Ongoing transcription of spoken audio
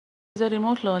is a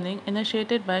remote learning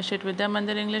initiated by Shri Vidya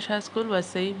Mandir English High School,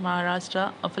 Vasai,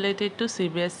 Maharashtra, affiliated to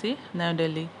CBSE, New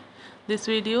Delhi. This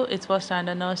video is for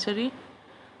standard nursery.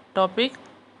 Topic: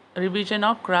 revision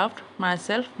of craft.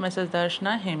 Myself, Mrs.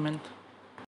 Darshana Hemant.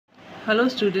 Hello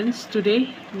students,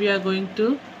 today we are going to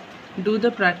do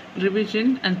the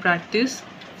revision and practice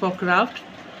for craft.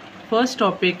 First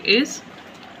topic is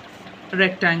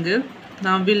rectangle.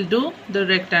 Now we'll do the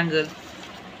rectangle.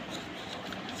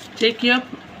 Take your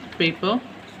paper,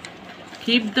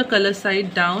 keep the color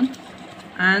side down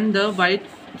and the white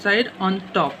side on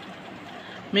top.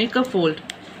 Make a fold.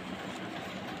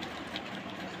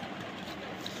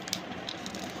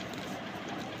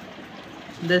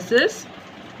 This is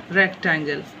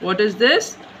rectangle. What is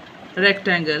this?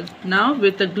 Rectangle. Now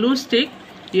with a glue stick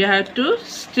you have to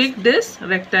stick this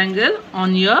rectangle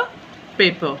on your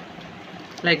paper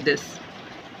like this.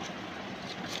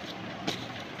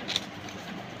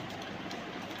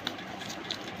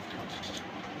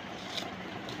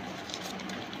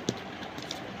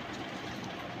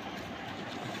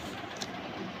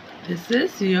 This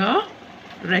is your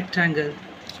rectangle.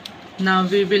 Now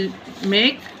we'll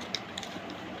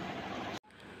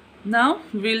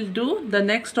do the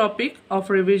next topic of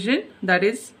revision, that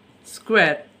is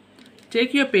square.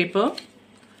 Take your paper.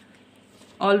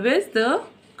 Always the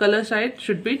color side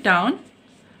should be down.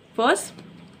 First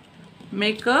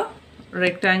make a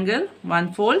rectangle,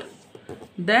 one fold.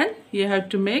 Then you have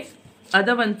to make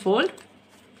other one fold.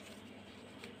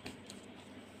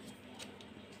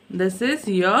 This is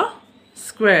your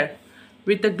square.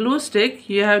 With a glue stick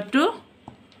you have to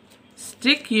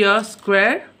stick your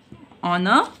square on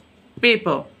a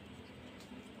paper.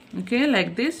 Okay,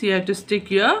 like this you have to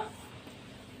stick your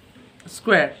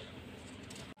square.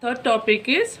 Third topic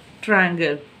is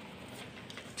triangle.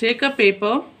 Take a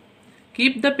paper,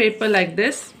 keep the paper like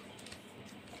this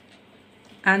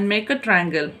and make a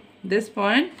triangle. This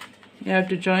point you have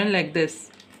to join like this.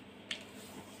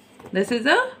 This is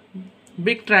a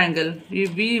big triangle.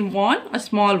 We want a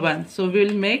small one, so we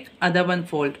will make other one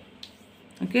fold.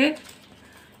 Okay,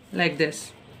 like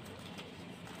this.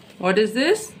 What is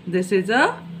this? This is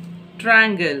a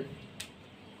triangle.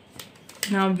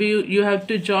 Now you have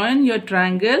to join your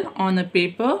triangle on a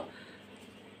paper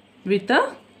with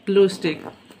a glue stick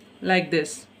like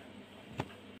this.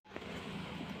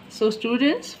 So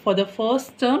students, for the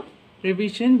first term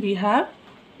revision we have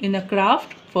in a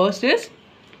craft, first is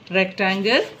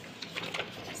rectangle,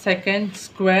 second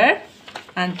square,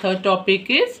 and third topic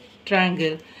is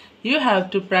triangle. You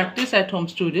have to practice at home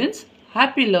students.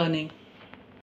 Happy learning.